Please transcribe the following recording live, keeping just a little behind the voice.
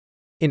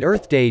In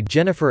Earth Day,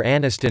 Jennifer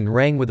Aniston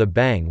rang with a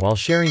bang while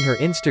sharing her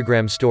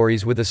Instagram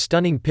stories with a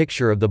stunning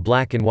picture of the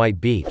black and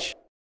white beach.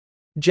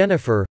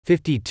 Jennifer,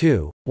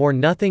 52, wore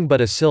nothing but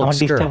a silk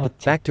skirt,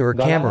 back to her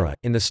camera,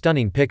 in the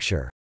stunning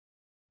picture.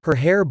 Her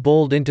hair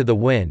bowled into the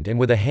wind and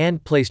with a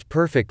hand placed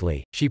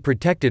perfectly, she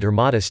protected her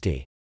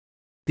modesty.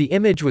 The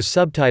image was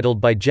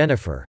subtitled by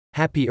Jennifer,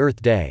 "Happy Earth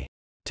Day.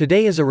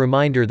 Today is a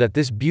reminder that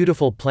this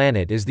beautiful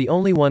planet is the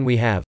only one we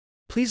have.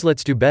 Please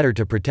let's do better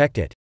to protect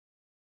it."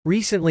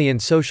 Recently in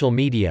social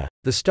media,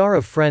 the star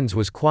of Friends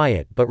was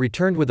quiet but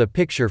returned with a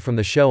picture from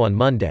the show on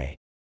Monday.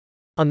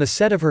 On the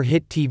set of her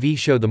hit TV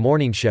show The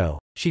Morning Show,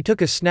 she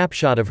took a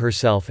snapshot of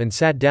herself and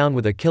sat down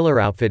with a killer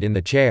outfit in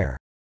the chair.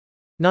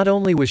 Not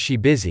only was she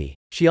busy,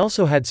 she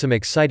also had some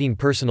exciting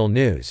personal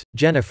news.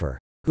 Jennifer,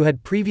 who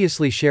had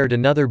previously shared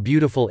another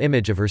beautiful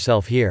image of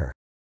herself here.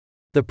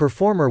 The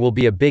performer will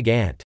be a big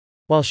aunt.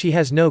 While she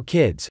has no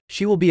kids,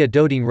 she will be a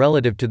doting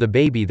relative to the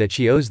baby that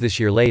she owes this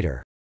year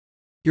later.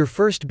 Your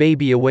first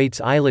baby awaits.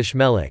 Eilish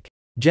Melick,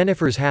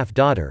 Jennifer's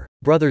half-daughter,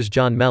 brothers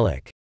John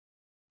Melick.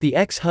 The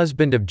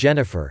ex-husband of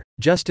Jennifer,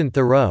 Justin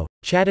Theroux,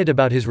 chatted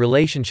about his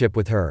relationship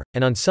with her,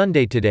 and on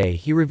Sunday today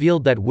he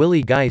revealed that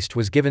Willie Geist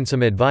was given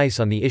some advice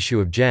on the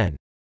issue of Jen.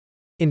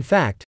 In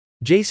fact,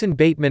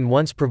 Bateman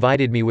once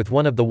provided me with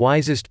one of the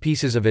wisest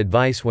pieces of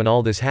advice when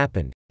all this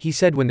happened, he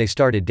said when they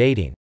started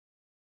dating.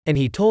 And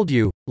he told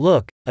you,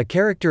 look, a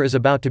character is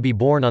about to be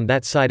born on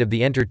that side of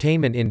the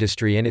entertainment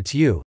industry and it's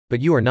you,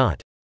 but you are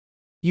not.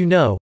 You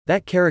know,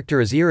 that character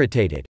is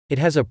irritated, it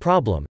has a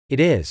problem, it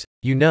is,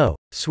 you know,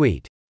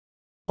 sweet.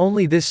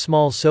 Only this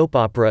small soap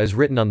opera is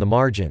written on the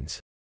margins.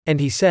 And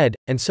he said,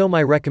 and so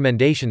my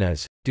recommendation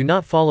is, do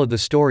not follow the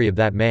story of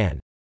that man.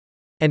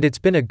 And it's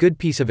been a good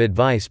piece of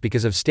advice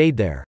because I've stayed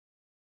there.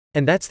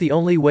 And that's the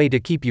only way to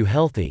keep you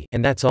healthy,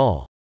 and that's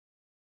all.